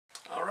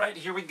Alright,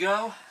 here we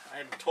go.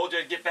 I told you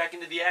I'd get back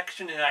into the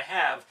action, and I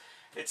have.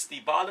 It's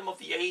the bottom of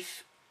the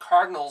eighth,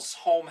 Cardinals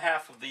home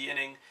half of the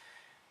inning.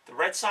 The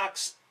Red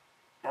Sox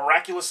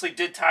miraculously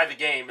did tie the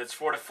game. It's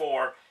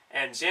 4-4,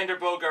 and Xander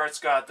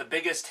Bogaerts got the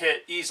biggest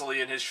hit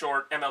easily in his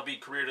short MLB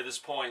career to this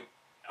point,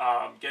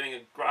 getting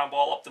a ground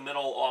ball up the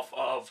middle off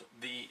of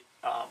the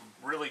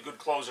really good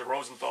closer,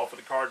 Rosenthal, for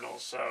the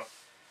Cardinals. So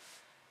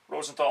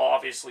Rosenthal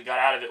obviously got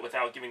out of it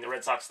without giving the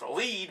Red Sox the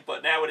lead,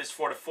 but now it is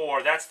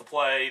 4-4. That's the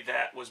play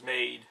that was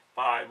made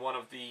by one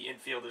of the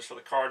infielders for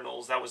the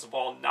Cardinals. That was the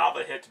ball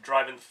Nava hit to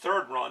drive in the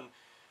third run.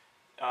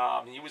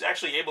 He was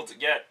actually able to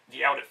get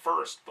the out at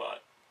first,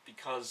 but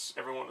because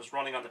everyone was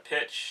running on the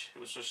pitch, it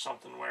was just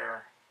something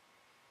where...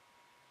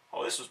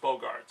 Oh, this was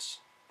Bogaerts.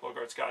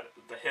 Bogaerts got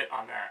the hit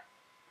on that,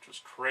 which was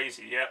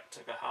crazy. Yep,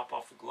 took a hop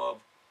off the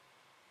glove.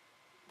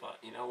 But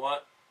you know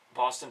what?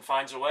 Boston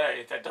finds a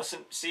way. That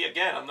doesn't... See,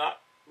 again, I'm not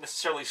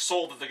necessarily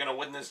sold that they're going to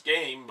win this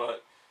game,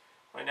 but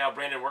right now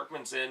Brandon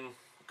Workman's in.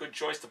 Good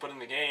choice to put in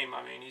the game.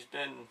 I mean, he's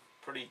been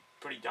pretty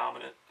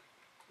dominant,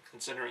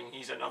 considering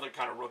he's another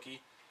kind of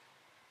rookie.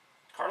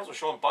 Cardinals are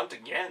showing bunt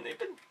again. They've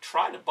been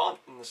trying to bunt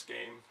in this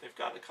game. They've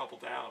gotten a couple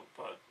down,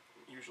 but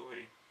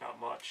usually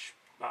not much.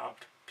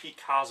 Pete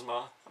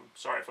Cosma, I'm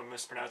sorry if I'm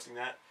mispronouncing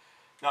that,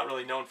 not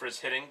really known for his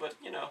hitting, but,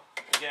 you know,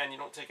 again, you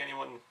don't take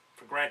anyone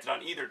for granted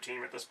on either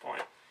team at this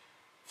point.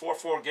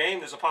 4-4 game,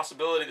 there's a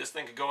possibility this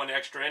thing could go into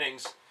extra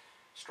innings.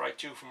 Strike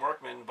two from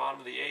Workman, bottom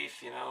of the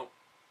eighth, you know.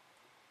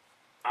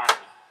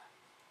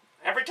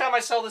 Every time I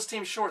sell this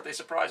team short, they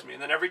surprise me.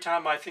 And then every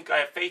time I think I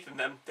have faith in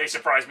them, they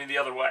surprise me the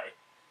other way.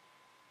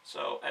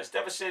 So, as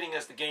devastating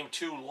as the Game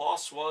 2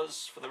 loss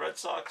was for the Red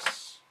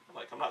Sox,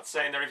 like, I'm not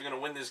saying they're even going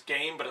to win this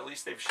game, but at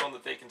least they've shown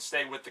that they can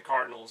stay with the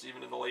Cardinals,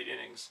 even in the late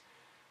innings.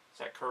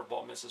 That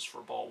curveball misses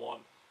for ball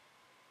one.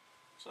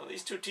 So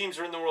these two teams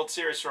are in the World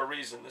Series for a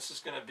reason. This is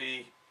going to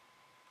be,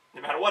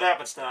 no matter what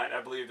happens tonight,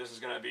 I believe this is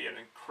going to be an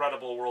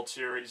incredible World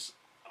Series.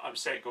 I'm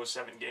saying it goes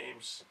 7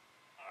 games.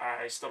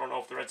 I still don't know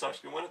if the Red Sox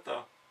can win it,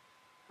 though.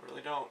 I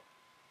really don't.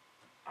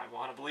 I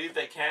want to believe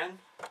they can.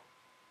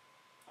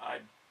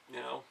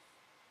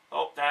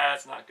 Oh,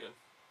 that's not good.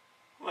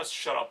 Let's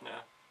shut up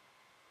now.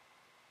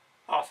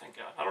 Oh, thank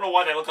God. I don't know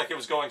why that looked like it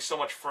was going so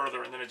much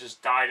further, and then it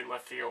just died in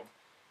left field.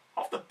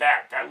 Off the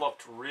bat, that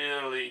looked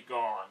really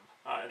gone.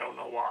 I don't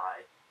know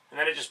why. And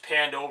then it just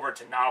panned over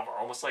to Nava,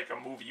 almost like a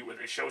movie where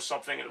they show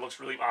something and it looks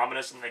really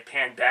ominous, and they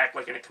pan back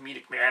like in a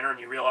comedic manner, and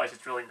you realize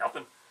it's really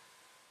nothing.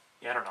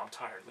 Yeah, I don't know. I'm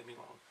tired. Leave me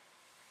alone.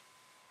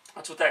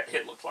 That's what that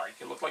hit looked like.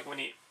 It looked like when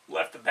he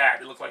left the bat,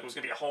 it looked like it was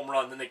going to be a home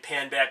run. Then they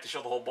panned back to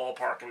show the whole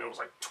ballpark, and it was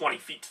like 20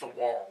 feet to the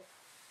wall.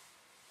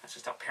 That's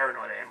just how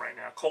paranoid I am right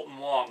now. Colton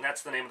Wong,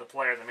 that's the name of the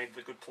player that made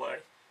the good play.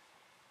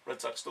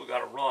 Red Sox still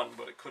got a run,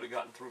 but it could have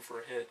gotten through for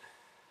a hit.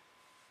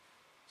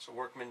 So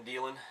Workman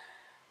dealing.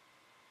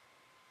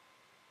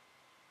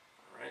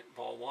 Alright,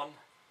 ball one.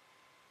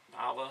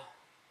 Nava.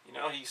 You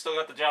know, he still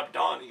got the job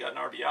done. He got an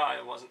RBI.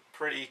 It wasn't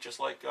pretty, just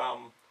like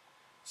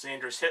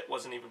Xander's hit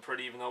wasn't even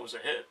pretty, even though it was a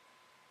hit.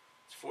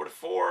 It's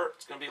 4-4.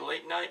 It's going to be a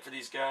late night for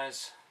these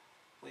guys.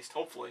 At least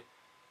hopefully.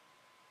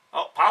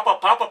 Oh, pop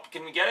up, pop up.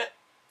 Can we get it?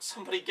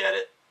 Somebody get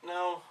it?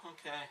 No?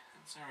 Okay.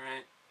 That's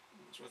alright.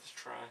 It's worth a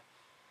try.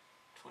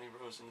 20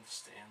 rows into the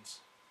stands.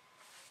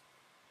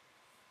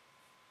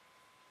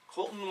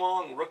 Colton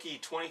Wong, rookie,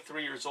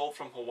 23 years old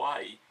from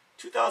Hawaii.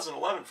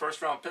 2011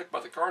 first-round pick by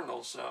the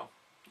Cardinals, so,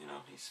 you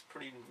know, he's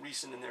pretty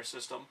recent in their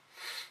system.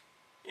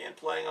 And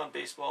playing on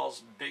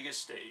baseball's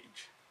biggest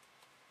stage.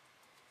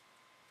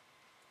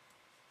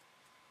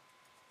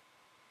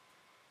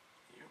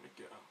 Here we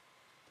go.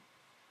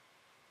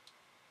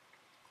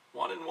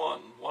 1-1,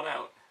 1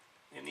 out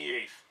in the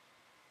eighth.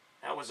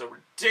 That was a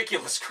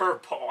ridiculous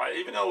curveball.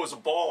 Even though it was a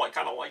ball, I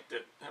kind of liked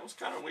it. That was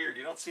kind of weird.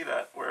 You don't see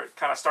that where it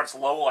kind of starts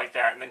low like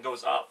that and then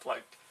goes up.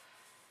 Like,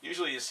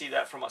 usually you see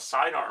that from a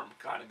sidearm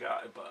kind of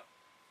guy, but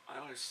I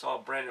always saw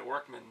Brandon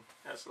Workman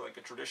as like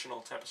a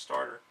traditional type of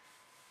starter.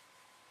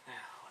 Yeah,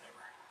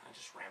 whatever. I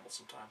just ramble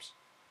sometimes.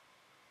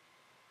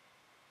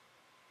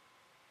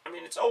 I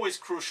mean, it's always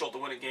crucial to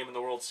win a game in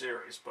the World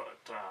Series, but,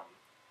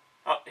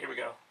 oh, here we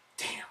go.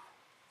 Damn.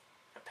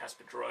 Got past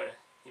Pedroia.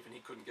 Even he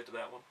couldn't get to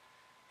that one.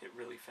 Hit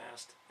really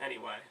fast.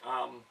 Anyway,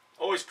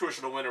 always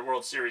crucial to win a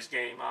World Series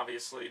game,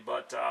 obviously,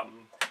 but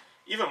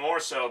even more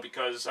so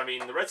because, I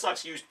mean, the Red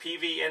Sox used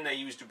Peavy and they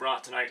used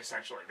Dubront tonight,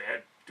 essentially. They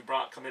had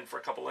Dubront come in for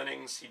a couple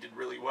innings. He did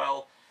really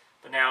well,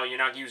 but now you're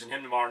not using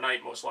him tomorrow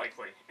night, most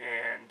likely.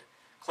 And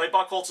Clay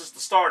Buchholz is the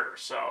starter,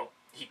 so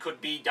he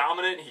could be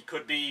dominant. He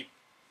could be,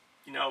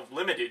 you know,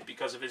 limited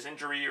because of his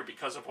injury or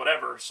because of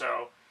whatever,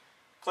 so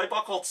Clay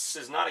Buchholz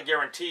is not a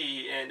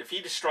guarantee, and if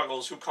he just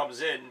struggles, who comes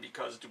in?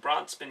 Because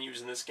Dubront's been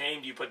used in this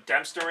game. Do you put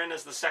Dempster in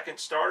as the second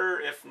starter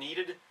if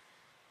needed?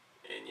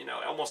 And, you know,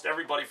 almost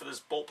everybody for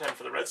this bullpen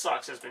for the Red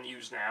Sox has been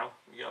used now.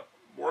 We got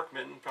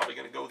Workman probably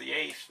going to go the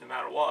eighth no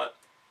matter what.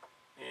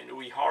 And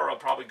Uehara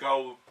probably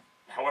go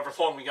however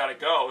long we got to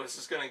go. This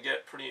is going to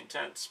get pretty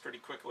intense pretty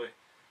quickly.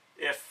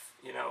 If,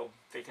 you know,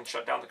 they can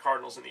shut down the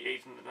Cardinals in the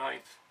eighth and the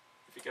ninth.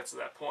 If it gets to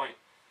that point.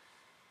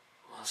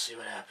 We'll see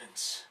what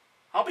happens.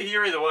 I'll be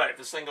here either way. If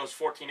this thing goes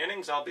 14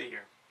 innings, I'll be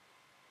here.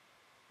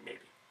 Maybe.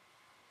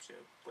 See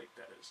how late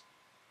that is.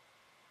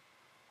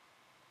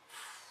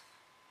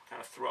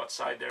 Kind of threw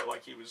outside there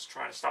like he was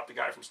trying to stop the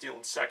guy from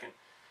stealing second.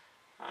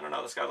 I don't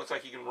know. This guy looks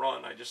like he can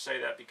run. I just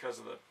say that because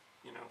of the,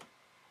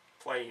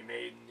 play he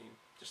made, and he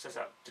just has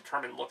that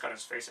determined look on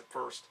his face at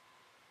first.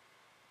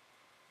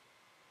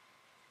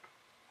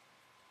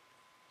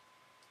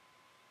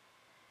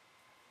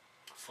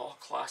 Fall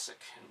Classic,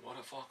 and what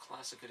a Fall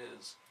Classic it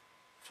is.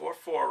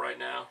 4-4 right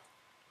now.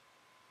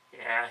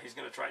 Yeah, he's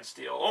going to try and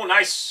steal. Oh,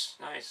 nice!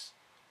 Nice.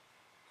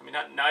 I mean,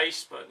 not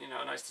nice, but,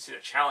 nice to see the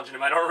challenge in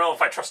him. I don't know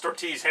if I trust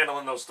Ortiz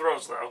handling those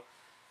throws, though.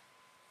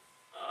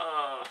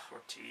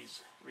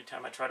 Ortiz. Every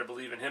time I try to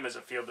believe in him as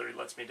a fielder, he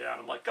lets me down.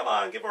 I'm like, come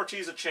on, give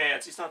Ortiz a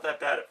chance. He's not that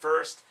bad at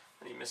first.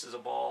 And he misses a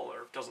ball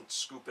or doesn't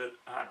scoop it.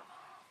 I don't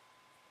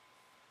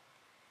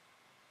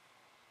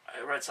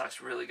know. Red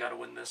Sox really got to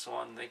win this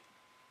one.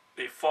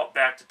 They fought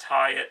back to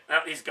tie it.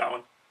 Now he's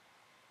going.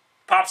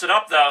 Pops it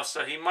up, though,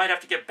 so he might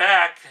have to get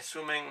back,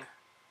 assuming...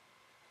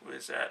 Who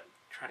is that?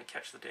 Trying to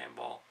catch the damn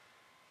ball.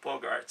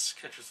 Bogarts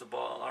catches the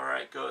ball. All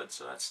right, good.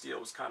 So that steal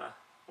was kind of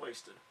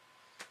wasted.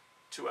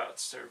 2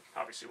 outs. There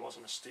obviously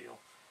wasn't a steal.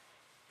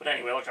 But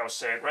anyway, like I was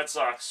saying, Red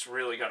Sox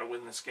really got to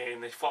win this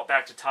game. They fought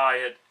back to tie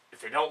it.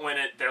 If they don't win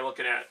it, they're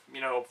looking at,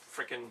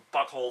 freaking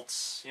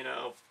Buchholz,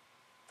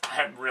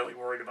 I'm really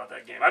worried about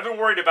that game. I've been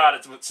worried about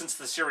it since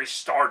the series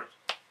started.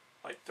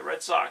 Like, the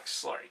Red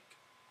Sox,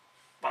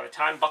 by the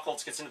time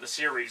Buchholz gets into the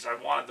series, I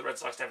wanted the Red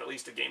Sox to have at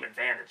least a game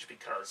advantage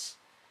because...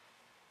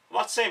 I'm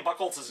not saying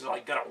Buchholz is,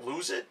 going to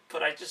lose it,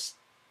 but I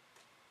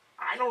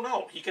don't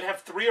know. He could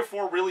have 3 or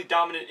 4 really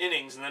dominant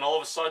innings and then all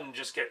of a sudden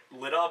just get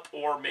lit up,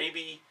 or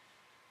maybe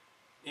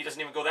he doesn't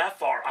even go that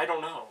far. I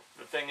don't know.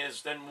 The thing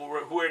is, then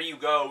where do you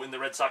go in the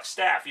Red Sox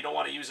staff? You don't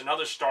want to use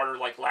another starter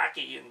like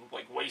Lackey and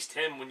waste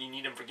him when you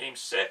need him for game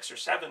 6 or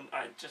 7.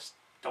 I just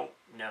don't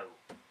know.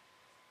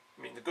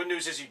 I mean, the good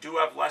news is you do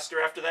have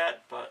Lester after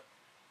that, but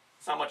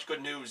it's not much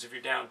good news if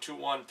you're down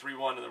 2-1,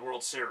 3-1 in the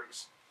World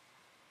Series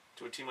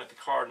to a team like the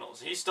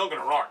Cardinals. He's still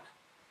going to run.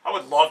 I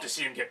would love to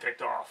see him get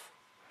picked off.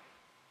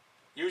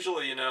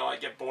 Usually, I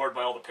get bored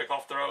by all the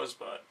pickoff throws,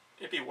 but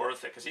it'd be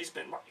worth it because he's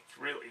been,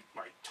 really,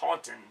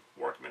 taunting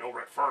Workman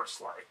over at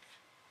first,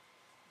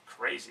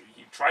 crazy.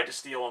 He tried to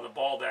steal on the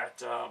ball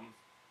that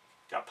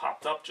got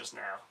popped up just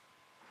now.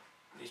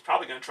 He's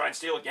probably going to try and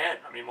steal again.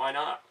 I mean, why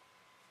not?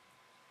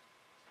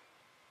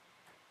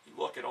 You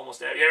look at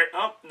almost every...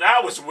 Oh,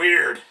 that was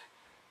weird. I'm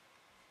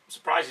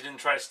surprised he didn't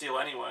try to steal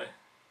anyway.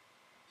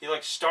 He,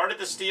 started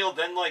the steal,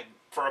 then,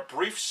 for a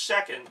brief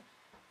second,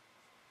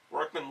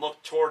 Workman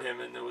looked toward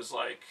him, and it was all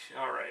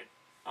right,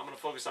 I'm going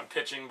to focus on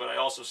pitching, but I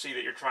also see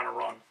that you're trying to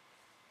run.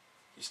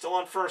 He's still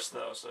on first,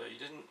 though, so he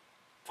didn't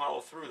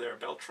follow through there.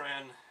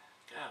 Beltran,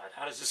 God,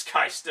 how does this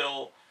guy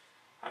still,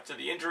 after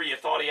the injury you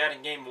thought he had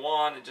in game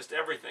 1 and just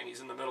everything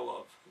he's in the middle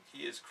of?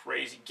 He is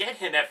crazy. Get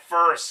him at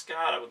first.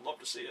 God, I would love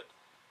to see it.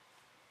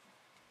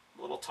 I'm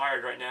a little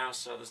tired right now,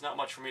 so there's not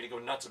much for me to go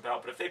nuts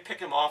about. But if they pick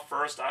him off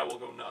first, I will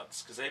go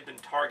nuts, because they've been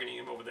targeting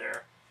him over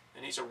there.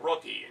 And he's a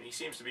rookie, and he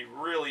seems to be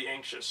really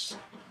anxious.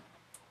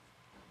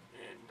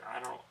 And I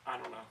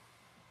don't know.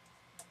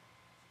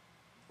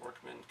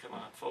 Workman, come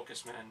on,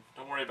 focus, man.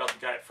 Don't worry about the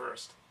guy at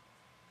first.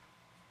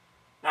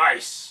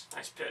 Nice!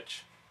 Nice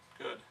pitch.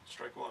 Good.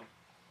 Strike 1.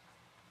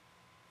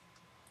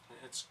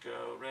 Let's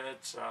go, Red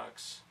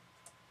Sox.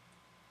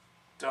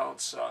 Don't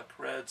suck,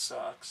 Red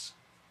Sox.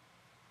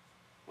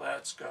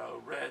 Let's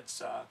go, Red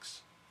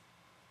Sox.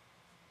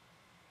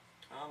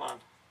 Come on.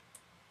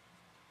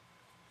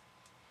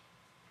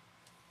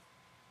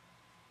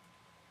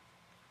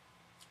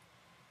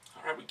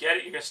 Alright, we get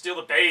it. You're going to steal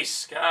the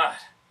base. God.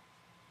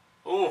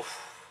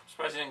 Oof.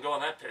 Surprised he didn't go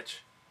on that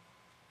pitch.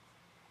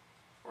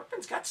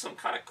 Workman's got some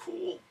kind of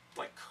cool,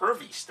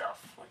 curvy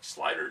stuff.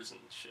 Sliders and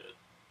shit.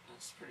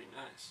 That's pretty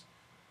nice.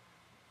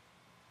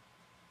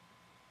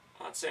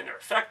 I'm not saying they're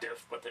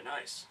effective, but they're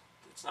nice.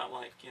 It's not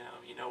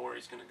you know where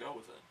he's going to go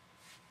with it.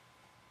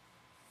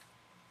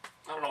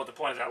 I don't know what the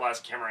point of that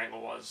last camera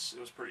angle was.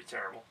 It was pretty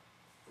terrible.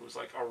 It was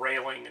a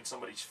railing in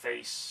somebody's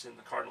face in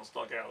the Cardinals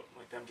dugout.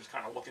 Them just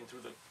kind of looking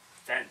through the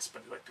fence,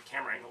 but the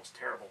camera angle was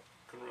terrible.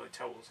 Couldn't really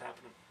tell what was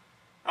happening.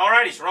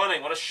 Alright, he's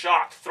running. What a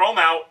shock. Throw him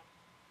out.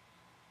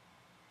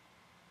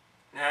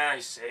 Nah,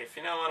 he's safe.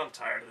 You know what? I'm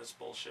tired of this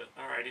bullshit.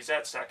 Alright, he's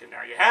at second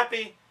now. You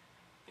happy?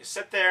 You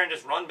sit there and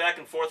just run back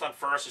and forth on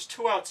first. There's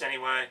 2 outs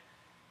anyway.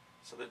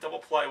 So the double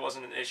play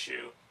wasn't an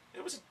issue.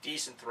 It was a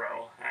decent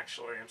throw,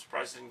 actually. I'm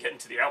surprised it didn't get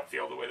into the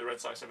outfield the way the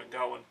Red Sox have been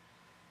going.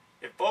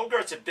 If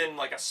Bogarts had been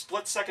a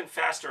split second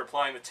faster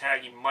applying the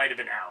tag, he might have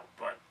been out.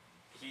 But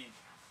he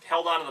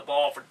held on to the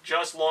ball for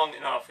just long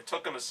enough. It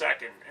took him a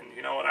second. And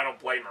you know what? I don't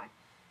blame him.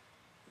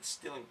 The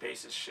stealing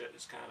bases shit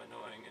is kind of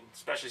annoying. And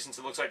especially since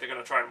it looks like they're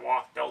going to try and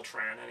walk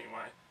Beltran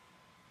anyway.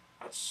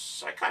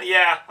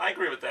 I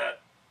agree with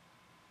that.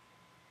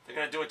 They're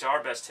going to do it to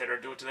our best hitter.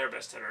 Do it to their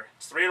best hitter.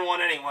 It's 3-1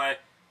 anyway.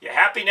 You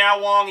happy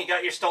now, Wong? You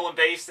got your stolen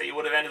base that you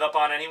would have ended up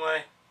on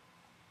anyway?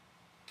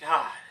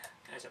 God,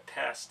 guy's a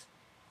pest.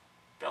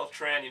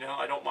 Beltran,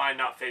 I don't mind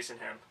not facing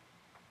him.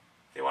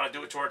 They want to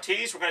do it to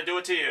Ortiz, we're going to do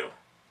it to you.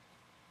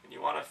 And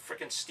you want to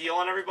freaking steal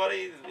on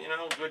everybody? You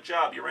know, good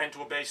job. You ran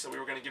to a base that we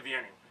were going to give you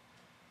anyway.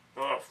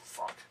 Oh,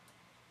 fuck.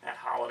 That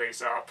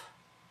holiday's up.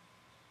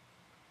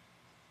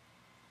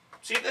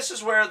 See, this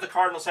is where the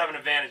Cardinals have an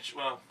advantage.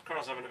 Well, the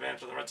Cardinals have an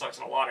advantage of the Red Sox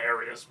in a lot of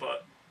areas,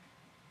 but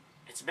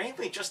it's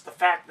mainly just the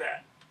fact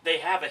that they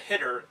have a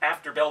hitter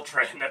after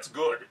Beltran that's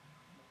good.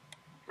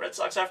 Red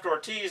Sox after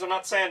Ortiz, I'm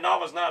not saying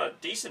Nava's not a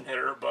decent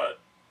hitter, but,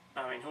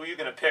 I mean, who are you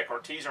going to pick,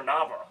 Ortiz or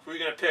Nava? Who are you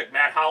going to pick,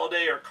 Matt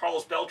Holliday or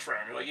Carlos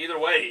Beltran? Like, either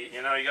way,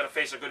 you know, you got to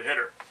face a good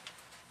hitter.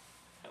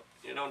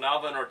 You know,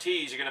 Nava and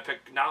Ortiz, you're going to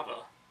pick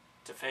Nava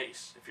to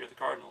face if you're the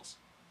Cardinals.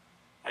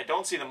 I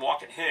don't see them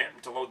walking him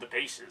to load the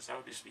bases. That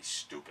would just be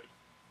stupid.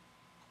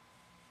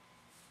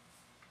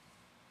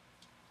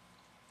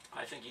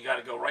 I think you got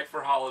to go right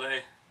for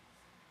Holliday.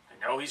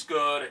 I know he's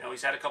good. I know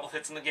he's had a couple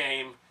hits in the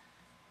game.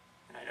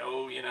 And I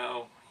know, you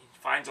know, he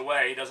finds a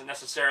way. He doesn't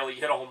necessarily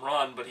hit a home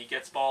run, but he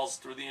gets balls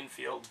through the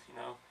infield. You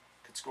know,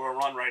 could score a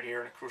run right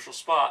here in a crucial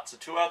spot. So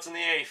 2 outs in the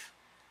 8th.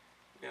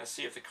 We're going to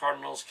see if the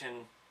Cardinals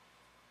can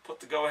put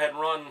the go-ahead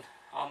run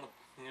on the,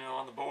 you know,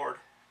 on the board.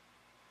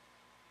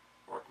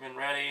 Workman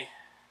ready.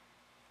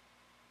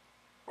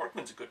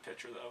 Workman's a good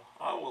pitcher, though.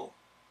 I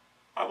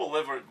will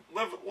live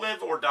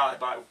or die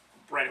by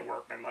Brandon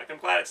Workman. Like, I'm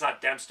glad it's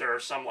not Dempster or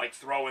some like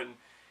throw-in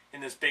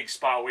in this big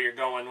spot where you're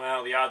going,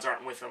 well, the odds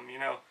aren't with him. You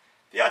know,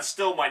 the odds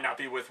still might not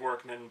be with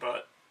Workman,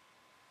 but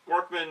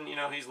Workman, you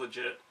know, he's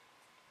legit,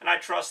 and I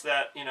trust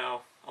that, you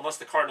know, unless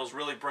the Cardinals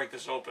really break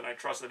this open, I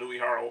trust that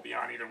Uehara will be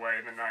on either way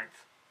in the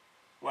 9th.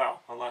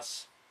 Well,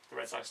 unless the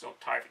Red Sox don't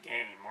tie the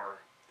game or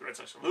the Red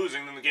Sox are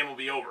losing, then the game will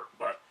be over.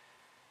 But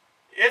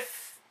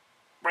if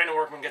Brandon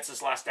Workman gets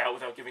his last out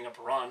without giving up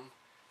a run,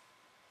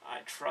 I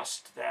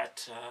trust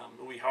that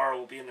Uehara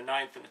will be in the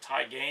 9th in a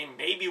tie game,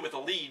 maybe with a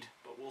lead,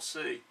 but we'll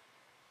see.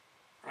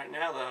 Right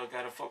now, though,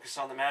 got to focus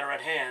on the matter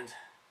at hand,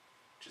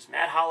 which is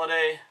Matt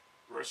Holliday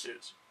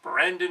versus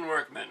Brandon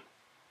Workman.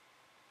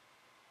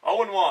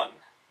 0-1,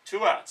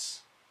 2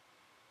 outs.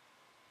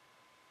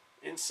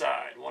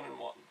 Inside, 1-1.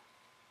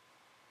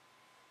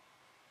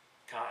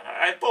 God,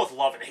 I both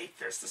love and hate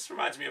this. This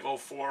reminds me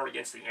of 04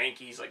 against the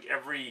Yankees. Like,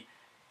 every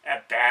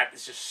at bat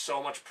is just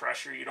so much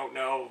pressure. You don't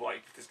know,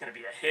 like, if there's going to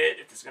be a hit,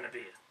 if there's going to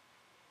be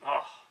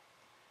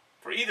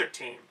for either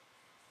team.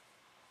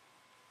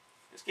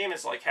 This game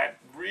has, like, had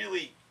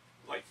really,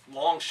 like,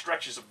 long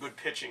stretches of good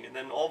pitching, and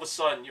then all of a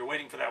sudden you're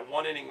waiting for that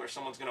one inning where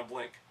someone's going to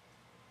blink.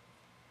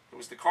 It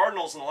was the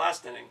Cardinals in the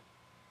last inning.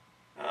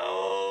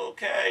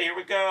 Okay, here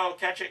we go.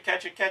 Catch it,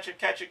 catch it, catch it,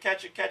 catch it,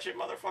 catch it, catch it,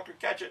 motherfucker,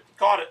 catch it.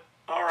 Caught it.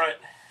 All right.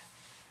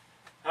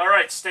 All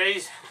right,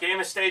 game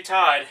has stayed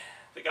tied.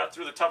 They got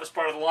through the toughest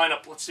part of the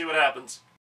lineup. Let's see what happens.